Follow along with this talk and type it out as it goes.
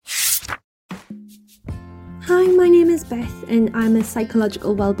Beth and I'm a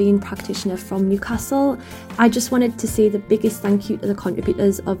psychological wellbeing practitioner from Newcastle. I just wanted to say the biggest thank you to the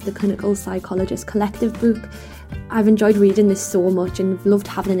contributors of the Clinical Psychologist Collective book. I've enjoyed reading this so much and have loved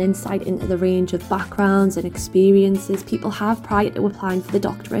having an insight into the range of backgrounds and experiences people have prior to applying for the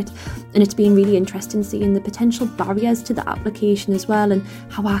doctorate, and it's been really interesting seeing the potential barriers to the application as well and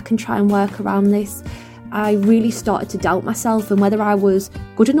how I can try and work around this. I really started to doubt myself and whether I was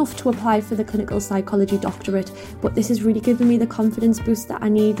good enough to apply for the clinical psychology doctorate, but this has really given me the confidence boost that I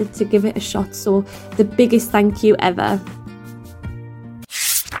needed to give it a shot, so the biggest thank you ever.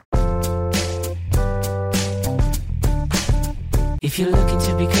 If you're looking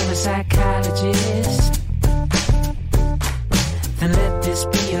to become a psychologist, then let this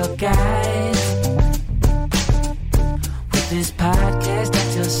be your guide. With this podcast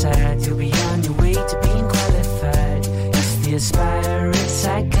at your side, you'll be on your way to being qualified. It's the Aspiring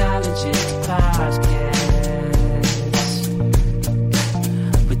Psychologist Podcast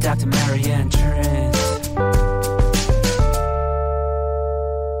with Dr. Marianne Trent.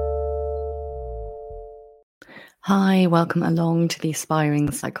 Hi, welcome along to the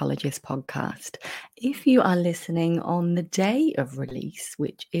Aspiring Psychologist Podcast. If you are listening on the day of release,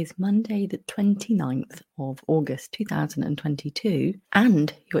 which is Monday the 29th of August 2022,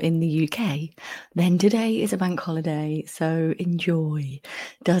 and you're in the UK, then today is a bank holiday, so enjoy.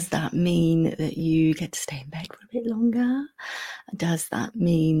 Does that mean that you get to stay in bed for a bit longer? Does that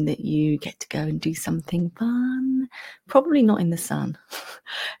mean that you get to go and do something fun? Probably not in the sun.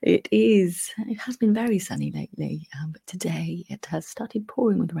 It has been very sunny lately, but today it has started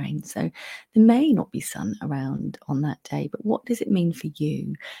pouring with rain, so there may not be sun around on that day. But what does it mean for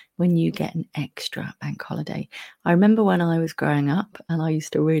you when you get an extra bank holiday? I remember when I was growing up and I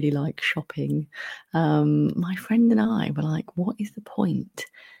used to really like shopping, my friend and I were like, what is the point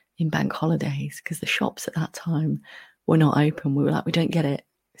in bank holidays? Because the shops at that time were not open. We were like, we don't get it.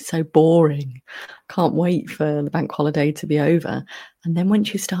 It's so boring. Can't wait for the bank holiday to be over. And then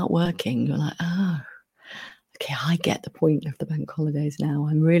once you start working, you're like, oh, okay, I get the point of the bank holidays now.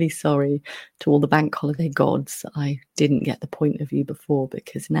 I'm really sorry to all the bank holiday gods. I didn't get the point of you before,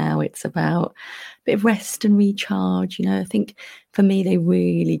 because now it's about a bit of rest and recharge. You know, I think for me, they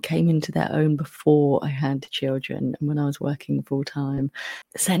really came into their own before I had children and when I was working full time.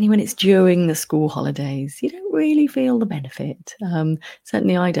 Certainly when it's during the school holidays, you don't really feel the benefit.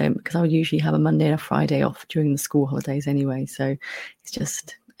 Certainly I don't, because I would usually have a Monday and a Friday off during the school holidays anyway. So it's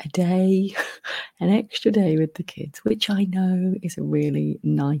just a day, an extra day with the kids, which I know is a really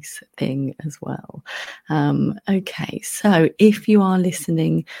nice thing as well. Okay, so if you are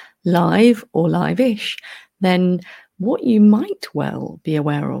listening live or live-ish, then what you might well be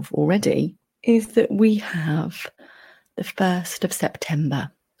aware of already is that we have the 1st of September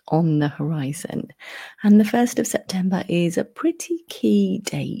on the horizon. And the 1st of September is a pretty key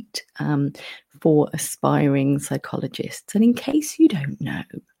date for aspiring psychologists. And in case you don't know,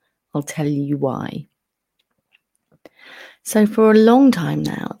 I'll tell you why. So for a long time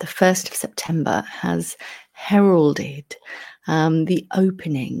now, the 1st of September has heralded the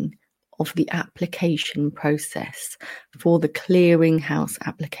opening of the application process for the clearinghouse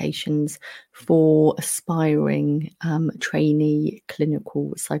applications for aspiring trainee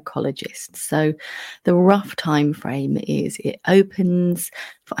clinical psychologists. So the rough time frame is it opens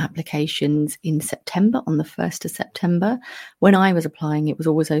for applications in September, on the 1st of September. When I was applying, it was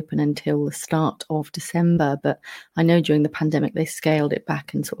always open until the start of December, but I know during the pandemic they scaled it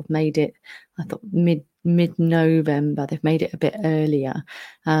back and sort of made it, I thought, mid-November. They've made it a bit earlier.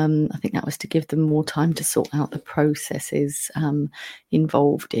 I think that was to give them more time to sort out the processes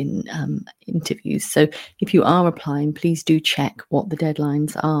involved in interviews. So if you are applying, please do check what the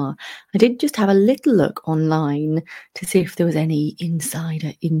deadlines are. I did just have a little look online to see if there was any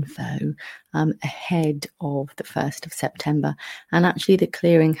insider info ahead of the 1st of September. And actually the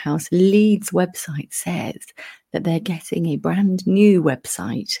Clearinghouse Leeds website says that they're getting a brand new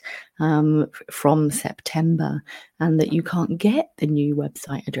website from September, and that you can't get the new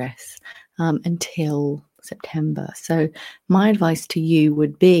website address until September. So my advice to you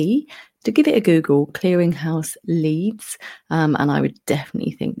would be to give it a Google, Clearinghouse Leeds, and I would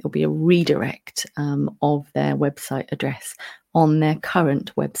definitely think there'll be a redirect of their website address on their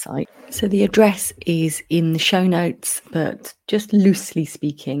current website. So the address is in the show notes, but just loosely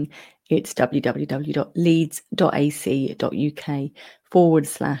speaking, it's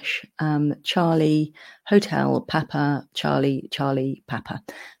www.leeds.ac.uk/Charlie Hotel Papa Charlie Papa.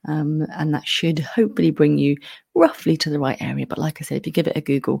 And that should hopefully bring you roughly to the right area. But like I said, if you give it a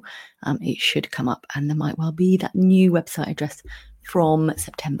Google, it should come up, and there might well be that new website address from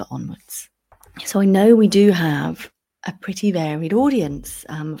September onwards. So I know we do have a pretty varied audience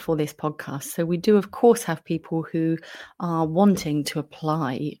for this podcast. So we do, of course, have people who are wanting to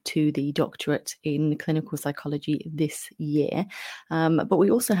apply to the doctorate in clinical psychology this year. But we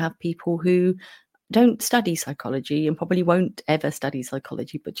also have people who don't study psychology and probably won't ever study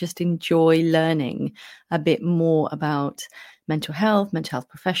psychology, but just enjoy learning a bit more about mental health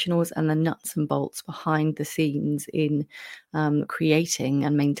professionals, and the nuts and bolts behind the scenes in creating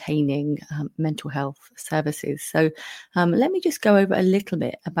and maintaining mental health services. So let me just go over a little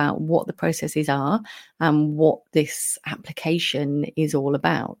bit about what the processes are and what this application is all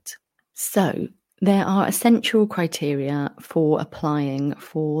about. So there are essential criteria for applying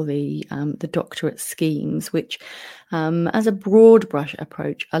for the doctorate schemes, which, as a broad brush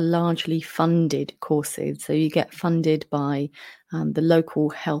approach, are largely funded courses. So you get funded by the local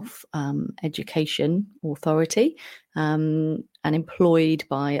health education authority and employed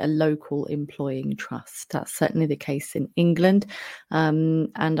by a local employing trust. That's certainly the case in England.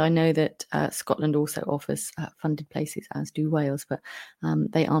 And I know that Scotland also offers funded places, as do Wales, but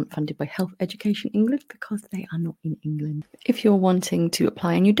they aren't funded by Health Education England because they are not in England. If you're wanting to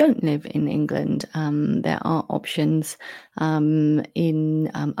apply and you don't live in England, there are options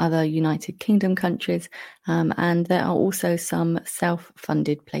in other United Kingdom countries, and there are also some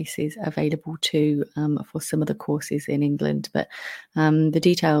self-funded places available too for some of the courses in England. But the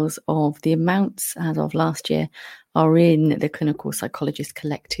details of the amounts as of last year are in the Clinical Psychologist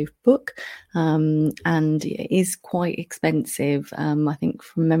Collective book, and it is quite expensive. I think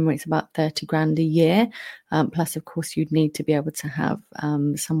from memory it's about 30 grand a year, plus of course you'd need to be able to have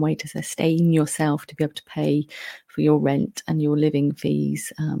some way to sustain yourself, to be able to pay for your rent and your living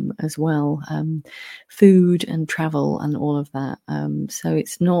fees as well, food and travel and all of that. So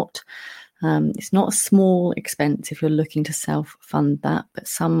it's not a small expense if you're looking to self-fund that, but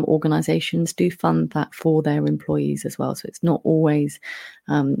some organisations do fund that for their employees as well. So it's not always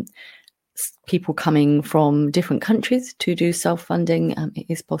people coming from different countries to do self-funding. It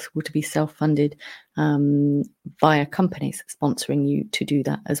is possible to be self-funded via companies sponsoring you to do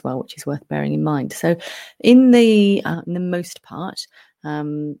that as well, which is worth bearing in mind. So in the most part,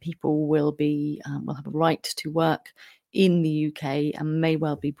 people will have a right to work in the UK and may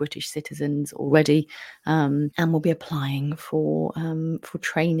well be British citizens already, and will be applying for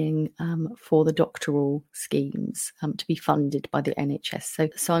training for the doctoral schemes to be funded by the NHS.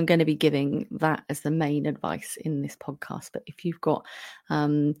 So I'm going to be giving that as the main advice in this podcast. But if you've got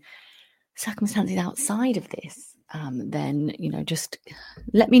circumstances outside of this, then just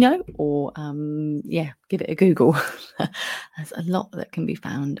let me know, or give it a Google. There's a lot that can be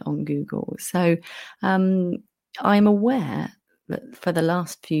found on Google. So I'm aware that for the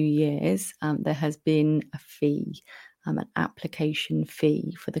last few years, there has been a fee, an application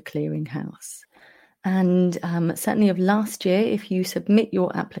fee for the clearinghouse. And certainly of last year, if you submit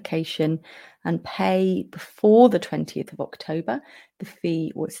your application and pay before the 20th of October, the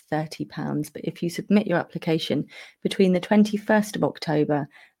fee was £30. But if you submit your application between the 21st of October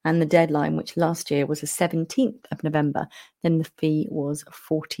and the deadline, which last year was the 17th of November, then the fee was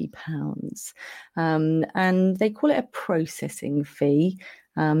 £40. And they call it a processing fee.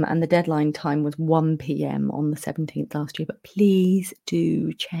 And the deadline time was 1 p.m. on the 17th last year. But please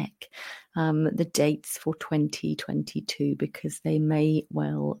do check the dates for 2022 because they may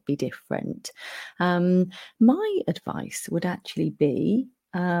well be different. My advice would actually be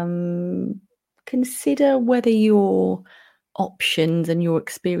consider whether your options and your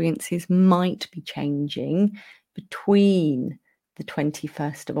experiences might be changing between the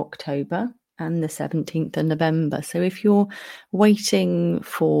 21st of October and the 17th of November. So if you're waiting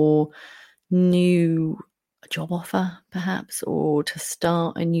for new job offer perhaps, or to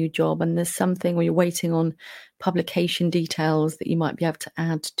start a new job, and there's something, or you're waiting on publication details that you might be able to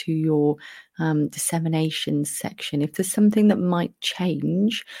add to your dissemination section, if there's something that might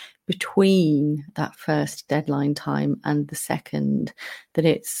change between that first deadline time and the second, then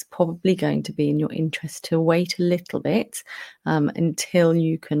it's probably going to be in your interest to wait a little bit until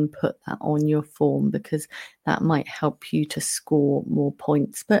you can put that on your form, because that might help you to score more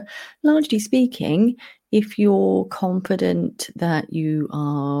points. But largely speaking, if you're confident that you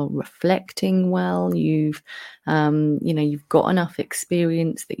are reflecting well, you've got enough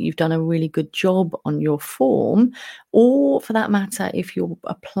experience that you've done a really good job on your form, or for that matter, if you're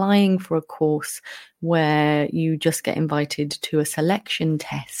applying for a course where you just get invited to a selection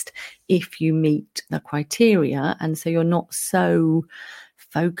test if you meet the criteria, and so you're not so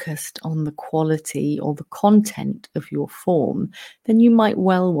focused on the quality or the content of your form, then you might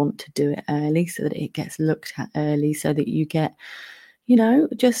well want to do it early so that it gets looked at early, so that you get,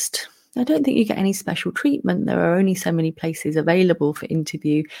 just I don't think you get any special treatment. There are only so many places available for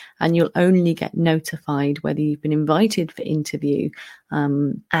interview, and you'll only get notified whether you've been invited for interview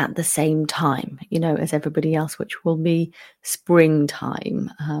at the same time, as everybody else, which will be springtime,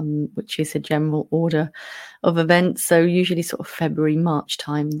 which is a general order of events. So usually sort of February, March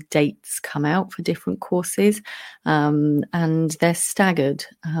time, dates come out for different courses, and they're staggered.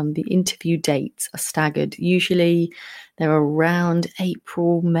 The interview dates are staggered. Usually they're around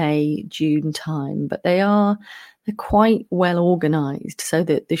April, May, June time, but they're quite well organised so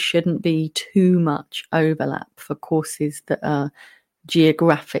that there shouldn't be too much overlap for courses that are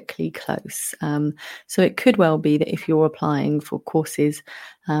geographically close. So it could well be that if you're applying for courses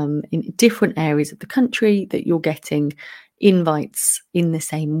in different areas of the country, that you're getting invites in the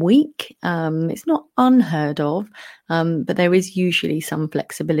same week. It's not unheard of, but there is usually some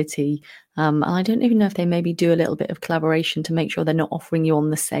flexibility. And I don't even know if they maybe do a little bit of collaboration to make sure they're not offering you on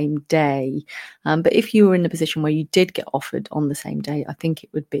the same day. But if you were in a position where you did get offered on the same day, I think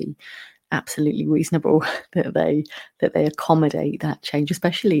it would be absolutely reasonable that they accommodate that change,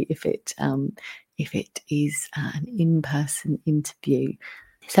 especially if it is an in-person interview.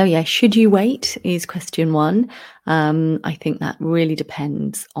 So yeah, should you wait is question one. I think that really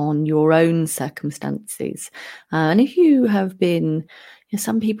depends on your own circumstances. And if you have been,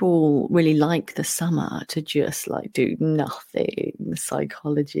 some people really like the summer to just do nothing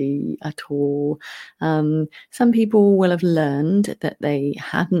psychology at all. Some people will have learned that they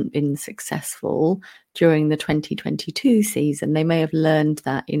hadn't been successful during the 2022 season. They may have learned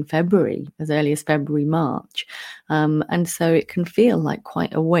that in February, as early as February, March. And so it can feel like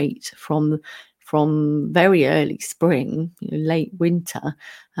quite a wait from very early spring, late winter,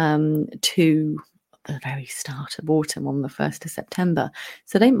 to the very start of autumn on the 1st of September.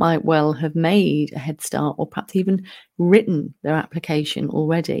 So they might well have made a head start, or perhaps even written their application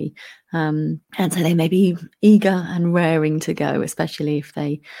already. And so they may be eager and raring to go, especially if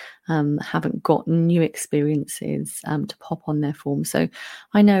they haven't got new experiences to pop on their form. So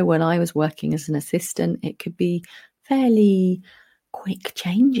I know when I was working as an assistant, it could be fairly quick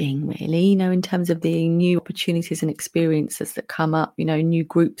changing, really, in terms of the new opportunities and experiences that come up, new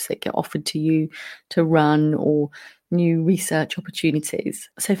groups that get offered to you to run, or new research opportunities.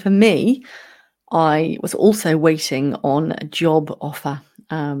 So for me, I was also waiting on a job offer.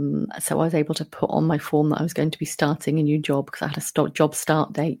 So I was able to put on my form that I was going to be starting a new job, because I had a job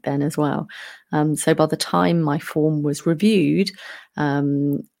start date then as well. So by the time my form was reviewed,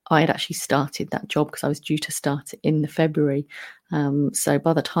 I had actually started that job, because I was due to start it in February. So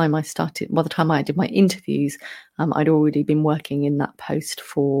by the time I did my interviews, I'd already been working in that post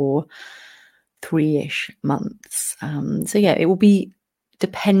for 3-ish months. So yeah, it will be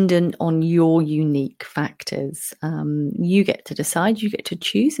dependent on your unique factors. You get to decide, you get to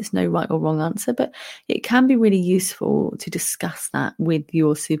choose. There's no right or wrong answer, but it can be really useful to discuss that with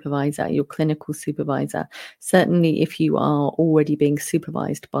your supervisor, your clinical supervisor. Certainly if you are already being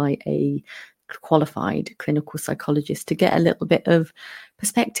supervised by a qualified clinical psychologist, to get a little bit of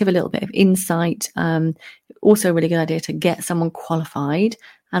perspective, a little bit of insight. Also a really good idea to get someone qualified,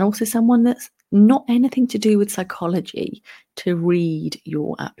 and also someone that's not anything to do with psychology, to read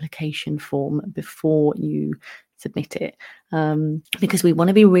your application form before you submit it, because we want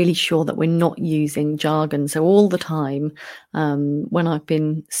to be really sure that we're not using jargon. So all the time, when I've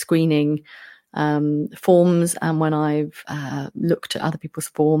been screening forms, and when I've looked at other people's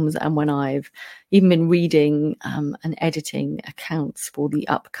forms, and when I've even been reading and editing accounts for the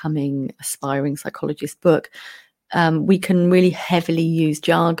upcoming aspiring psychologist book, we can really heavily use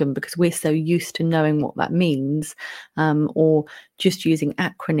jargon, because we're so used to knowing what that means, or just using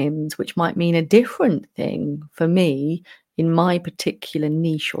acronyms, which might mean a different thing for me in my particular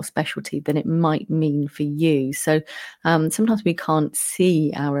niche or specialty than it might mean for you. So sometimes we can't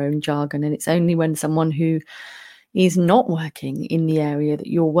see our own jargon, and it's only when someone who is not working in the area that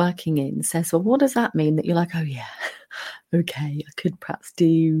you're working in says, well, what does that mean? That you're like, oh yeah, okay, I could perhaps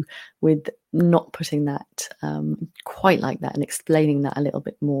do with not putting that quite like that, and explaining that a little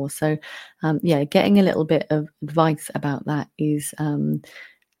bit more. So yeah, getting a little bit of advice about that is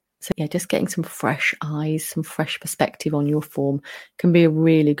so yeah, just getting some fresh eyes, some fresh perspective on your form can be a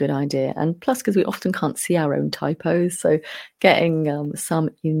really good idea. And plus, because we often can't see our own typos, so getting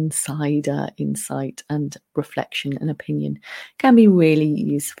some insider insight and reflection and opinion can be really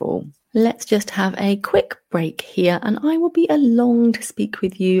useful. Let's just have a quick break here, and I will be along to speak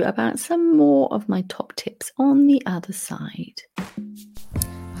with you about some more of my top tips on the other side.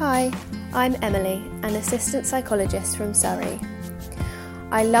 Hi, I'm Emily, an assistant psychologist from Surrey.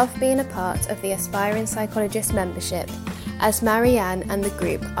 I love being a part of the Aspiring Psychologist membership as Marianne and the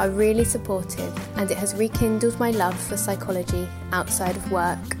group are really supportive, and it has rekindled my love for psychology outside of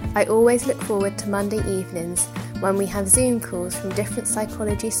work. I always look forward to Monday evenings when we have Zoom calls from different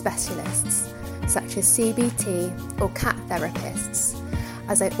psychology specialists, such as CBT or CAT therapists,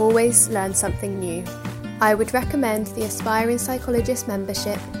 as I always learn something new. I would recommend the Aspiring Psychologist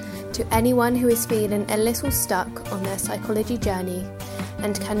membership to anyone who is feeling a little stuck on their psychology journey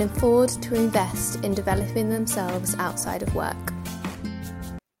and can afford to invest in developing themselves outside of work.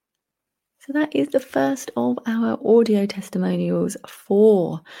 So that is the first of our audio testimonials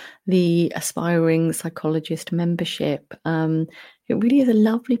for the Aspiring Psychologist membership. It really is a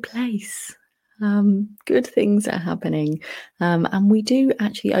lovely place. Good things are happening, and we do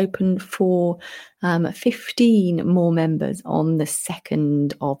actually open for 15 more members on the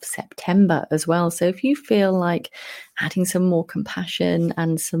 2nd of September as well. So if you feel like adding some more compassion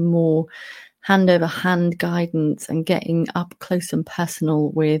and some more hand-over-hand guidance and getting up close and personal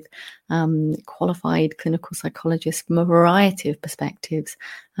with qualified clinical psychologists from a variety of perspectives.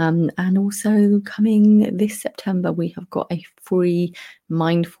 And also coming this September, we have got a free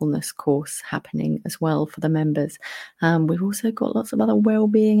mindfulness course happening as well for the members. We've also got lots of other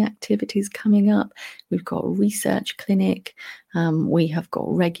wellbeing activities coming up. We've got a research clinic. We have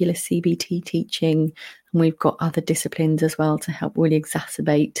got regular CBT teaching, and we've got other disciplines as well to help really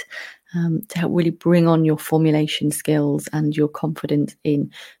exacerbate, to help really bring on your formulation skills and your confidence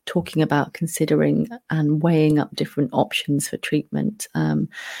in talking about, considering and weighing up different options for treatment.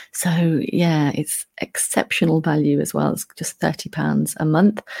 So yeah, it's exceptional value as well. It's just £30 a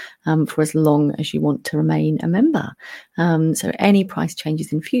month for as long as you want to remain a member. So any price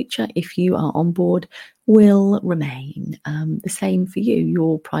changes in future, if you are on board, will remain the same for you.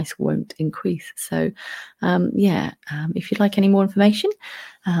 Your price won't increase. So if you'd like any more information,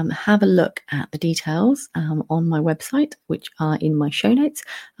 have a look at the details on my website, which are in my show notes,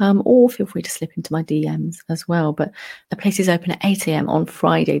 or feel free to slip into my DMs as well. But the place is open at 8 a.m. on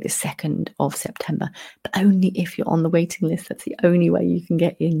Friday, the 2nd of September, but only if you're on the waiting list. That's the only way you can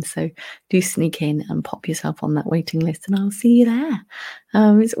get in. So do sneak in and pop yourself on that waiting list, and I'll see you there.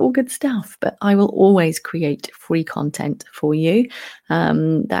 It's all good stuff, but I will always create free content for you.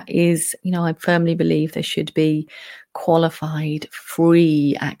 That is, I firmly believe there should be qualified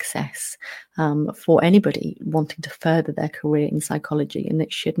free access for anybody wanting to further their career in psychology, and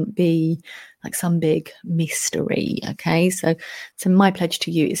it shouldn't be like some big mystery. Okay, so my pledge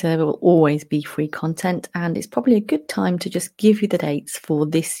to you is there will always be free content, and it's probably a good time to just give you the dates for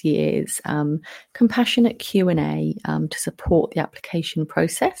this year's compassionate Q&A to support the application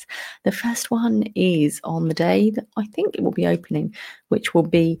process. The first one is on the day that I think it will be opening, which will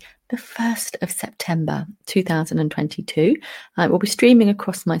be the 1st of September 2022. It will be streaming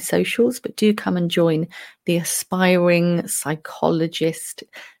across my socials, but do come and join the Aspiring Psychologist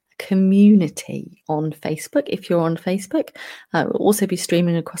community on Facebook if you're on Facebook. It will also be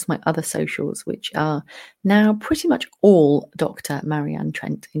streaming across my other socials, which are now pretty much all Dr. Marianne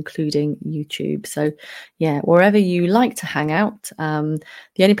Trent, including YouTube. So yeah, wherever you like to hang out. The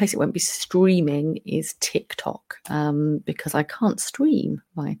only place it won't be streaming is TikTok, because I can't stream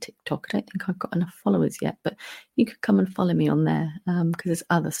via TikTok. I don't think I've got enough followers yet, but you could come and follow me on there, because there's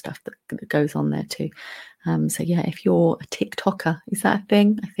other stuff that goes on there too. So yeah, if you're a TikToker, is that a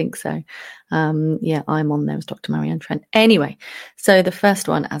thing? I think so. Yeah, I'm on there as Dr. Marianne Trent. Anyway, so the first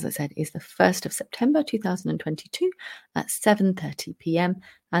one, as I said, is the 1st of September 2022 at 7:30 p.m.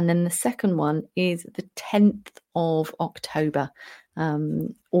 And then the second one is the 10th of October,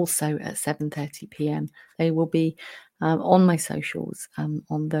 also at 7:30 p.m. They will be on my socials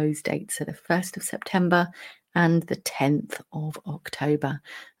on those dates. So the 1st of September and the 10th of October.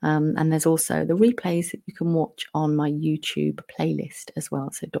 And there's also the replays that you can watch on my YouTube playlist as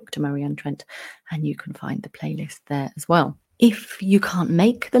well. So Dr. Marianne Trent, and you can find the playlist there as well. If you can't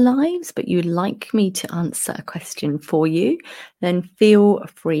make the lives, but you'd like me to answer a question for you, then feel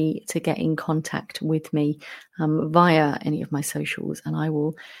free to get in contact with me via any of my socials, and I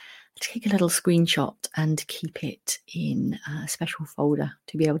will take a little screenshot and keep it in a special folder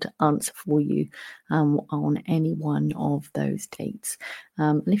to be able to answer for you on any one of those dates.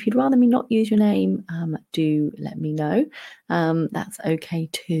 And if you'd rather me not use your name, do let me know. That's okay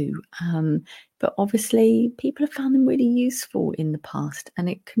too. But obviously people have found them really useful in the past, and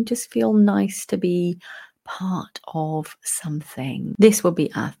it can just feel nice to be part of something. This will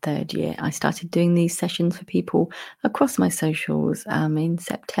be our 3rd year. I started doing these sessions for people across my socials in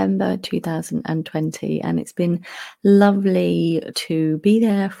September 2020, and it's been lovely to be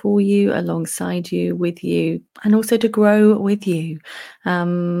there for you, alongside you, with you, and also to grow with you.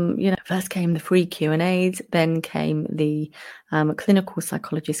 First came the free Q&As, then came the Clinical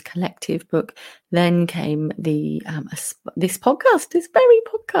Psychologist Collective book, then came the this very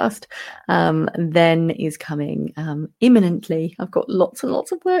podcast, then is coming imminently. I've got lots and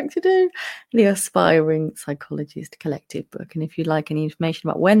lots of work to do, the Aspiring Psychologist Collective book. And if you'd like any information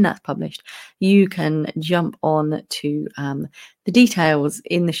about when that's published, you can jump on to the details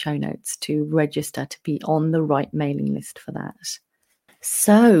in the show notes to register to be on the right mailing list for that.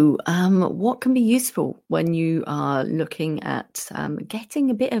 So, what can be useful when you are looking at getting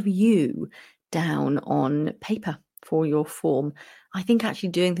a bit of you down on paper for your form? I think actually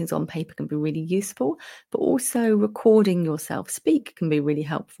doing things on paper can be really useful, but also recording yourself speak can be really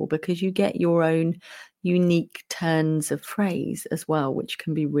helpful because you get your own unique turns of phrase as well, which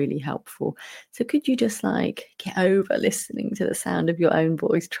can be really helpful. So could you just get over listening to the sound of your own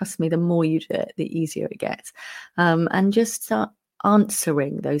voice? Trust me, the more you do it, the easier it gets. And just start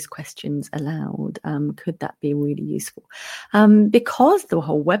answering those questions aloud. Could that be really useful? Because the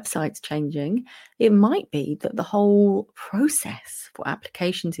whole website's changing, it might be that the whole process for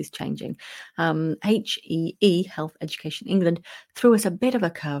applications is changing. HEE, Health Education England, threw us a bit of a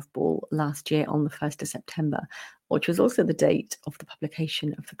curveball last year on the 1st of September, which was also the date of the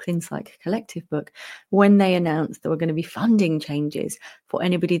publication of the ClinPsy Collective book, when they announced there were going to be funding changes for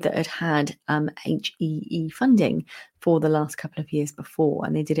anybody that had HEE funding for the last couple of years before.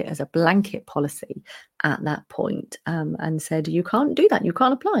 And they did it as a blanket policy at that point, and said, you can't do that, you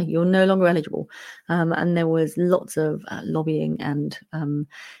can't apply, you're no longer eligible. And there was lots of lobbying and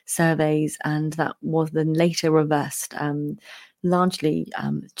surveys, and that was then later reversed, largely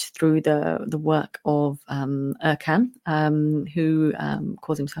through the work of Erkan, who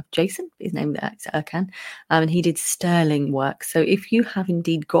calls himself Jason. His name is Erkan, and he did sterling work. So if you have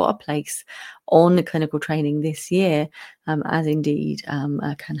indeed got a place on clinical training this year, as indeed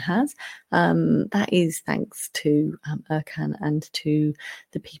Erkan has, that is thanks to Erkan and to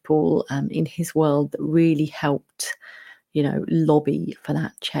the people in his world that really helped lobby for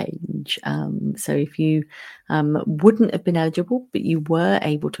that change. So if you wouldn't have been eligible, but you were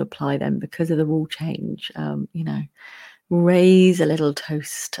able to apply them because of the rule change, raise a little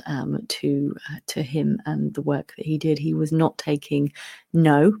toast to him and the work that he did. He was not taking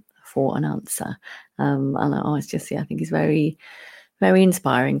no for an answer. And I think it's very, very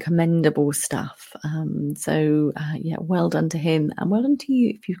inspiring, commendable stuff. Well done to him, and well done to you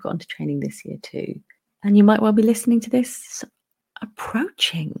if you've got into training this year too. And you might well be listening to this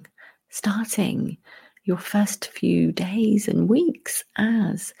starting your first few days and weeks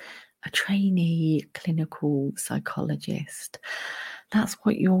as a trainee clinical psychologist. That's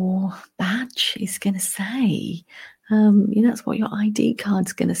what your badge is going to say. That's what your ID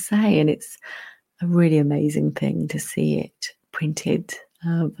card's going to say. And it's a really amazing thing to see it printed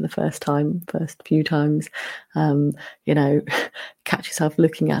for the first few times, catch yourself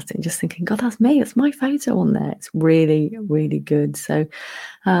looking at it and just thinking, God, that's me, it's my photo on there. It's really, really good. So,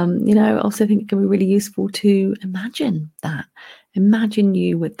 I also think it can be really useful to imagine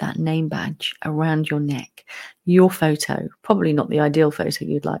you with that name badge around your neck, your photo, probably not the ideal photo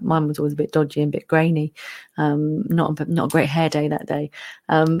you'd like. Mine was always a bit dodgy and a bit grainy, not a great hair day that day.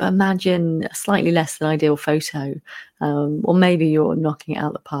 But imagine a slightly less than ideal photo, or maybe you're knocking it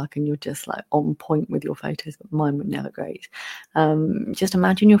out the park and you're just on point with your photos, but mine were never great. Just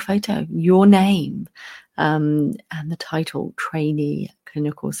imagine your photo, your name, and the title, trainee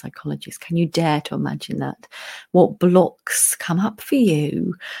clinical psychologist. Can you dare to imagine that? What blocks come up for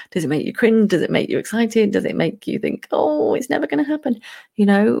you? Does it make you cringe? Does it make you excited? Does it make you think, oh, it's never going to happen?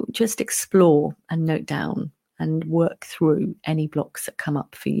 Just explore and note down and work through any blocks that come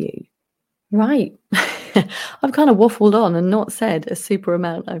up for you. Right. I've kind of waffled on and not said a super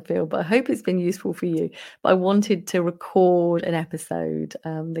amount, I feel, but I hope it's been useful for you. But I wanted to record an episode.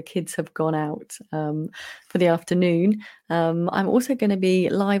 The kids have gone out for the afternoon. I'm also going to be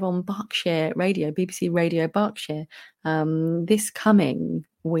live on Berkshire Radio, BBC Radio Berkshire, this coming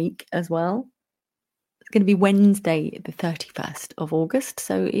week as well. It's going to be Wednesday, the 31st of August.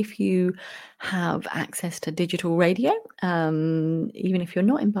 So if you have access to digital radio, even if you're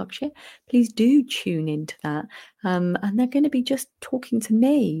not in Berkshire, please do tune into that. And they're going to be just talking to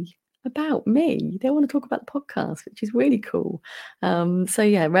me about me. They want to talk about the podcast, which is really cool.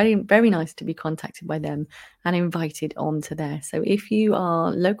 Very, very nice to be contacted by them and invited onto there. So if you are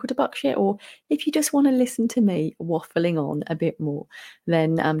local to Berkshire, or if you just want to listen to me waffling on a bit more,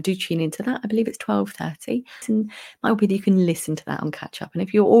 then do tune into that. I believe it's 12:30, and might be that you can listen to that on catch up. And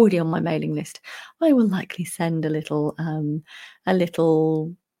if you're already on my mailing list, I will likely send a little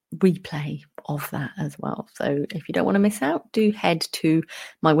replay of that as well. So if you don't want to miss out, do head to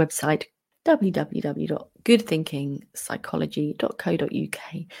my website,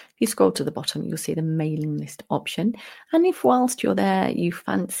 www.goodthinkingpsychology.co.uk. If you scroll to the bottom, you'll see the mailing list option. And if whilst you're there, you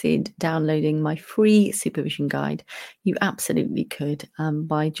fancied downloading my free supervision guide, you absolutely could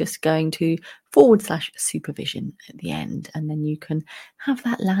by just going to /supervision at the end, and then you can have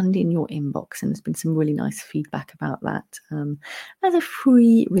that land in your inbox. And there's been some really nice feedback about that as a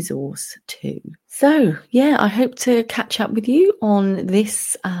free resource too. So yeah, I hope to catch up with you on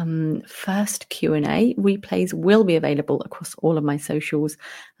this first Q&A. Replays will be available across all of my socials.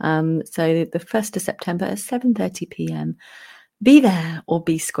 So the 1st of September at 7:30 p.m. Be there or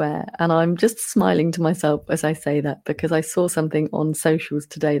be square. And I'm just smiling to myself as I say that, because I saw something on socials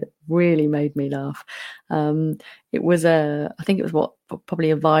today that really made me laugh. It was probably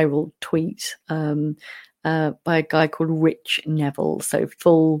a viral tweet by a guy called Rich Neville. So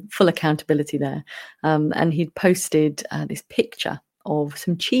full accountability there. And he'd posted this picture of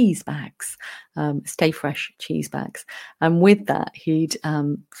some cheese bags, Stay Fresh cheese bags. And with that, he'd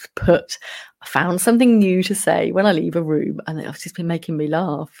put, I found something new to say when I leave a room, and it's just been making me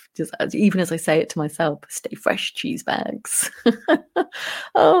laugh, even as I say it to myself, Stay Fresh cheese bags.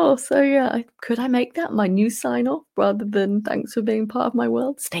 Oh, so yeah, could I make that my new sign off rather than thanks for being part of my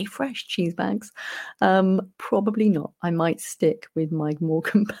world? Stay Fresh cheese bags. Probably not. I might stick with my more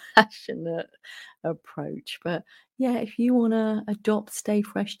compassionate approach. But yeah, if you want to adopt Stay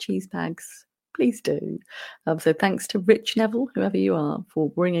Fresh cheese bags, please do. So thanks to Rich Neville, whoever you are, for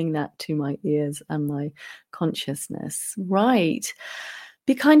bringing that to my ears and my consciousness. Right.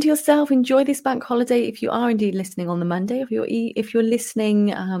 Be kind to yourself. Enjoy this bank holiday. If you are indeed listening on the Monday, if you're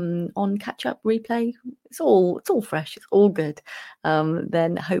listening on catch-up replay, it's all fresh. It's all good.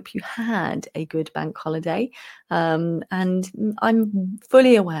 Then hope you had a good bank holiday. And I'm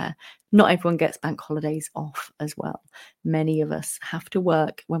fully aware not everyone gets bank holidays off as well. Many of us have to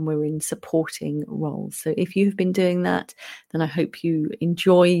work when we're in supporting roles. So if you've been doing that, then I hope you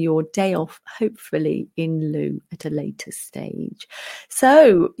enjoy your day off, hopefully in lieu at a later stage.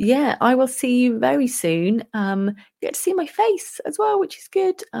 So yeah, I will see you very soon. You get to see my face as well, which is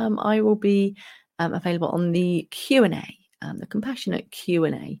good. I will be available on the Q&A, the Compassionate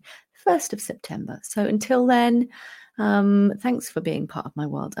Q&A, 1st of September. So until then, thanks for being part of my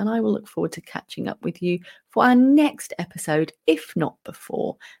world, and I will look forward to catching up with you for our next episode, if not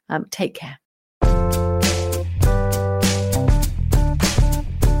before. Take care.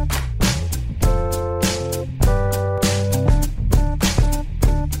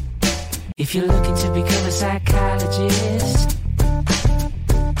 If you're looking to become a psychologist,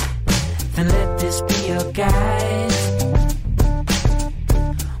 then let this be your guide.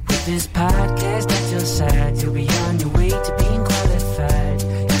 With this podcast at your side, you'll be on your way to being qualified.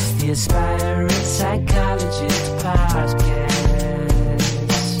 It's the Aspiring Psychologist Podcast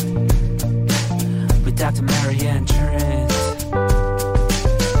with Dr. Marianne Trent.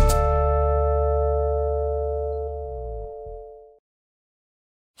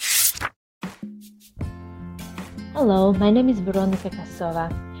 Hello, my name is Veronica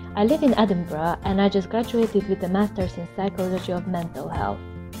Kasova. I live in Edinburgh and I just graduated with a Master's in Psychology of Mental Health.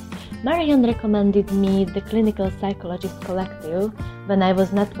 Marianne recommended me the Clinical Psychologist Collective when I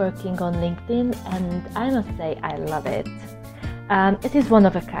was networking on LinkedIn, and I must say I love it. It is one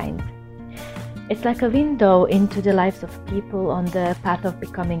of a kind. It's like a window into the lives of people on the path of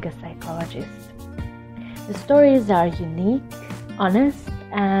becoming a psychologist. The stories are unique, honest,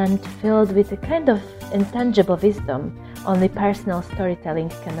 and filled with a kind of intangible wisdom only personal storytelling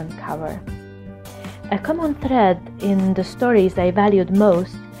can uncover. A common thread in the stories I valued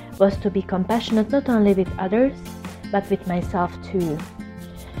most was to be compassionate not only with others, but with myself too.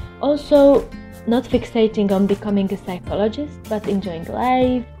 Also, not fixating on becoming a psychologist, but enjoying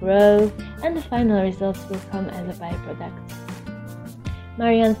life, growth, and the final results will come as a byproduct.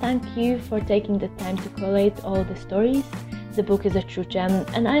 Marianne, thank you for taking the time to collate all the stories. The book is a true gem,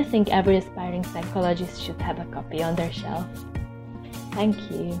 and I think every aspiring psychologist should have a copy on their shelf. Thank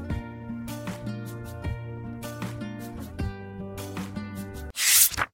you.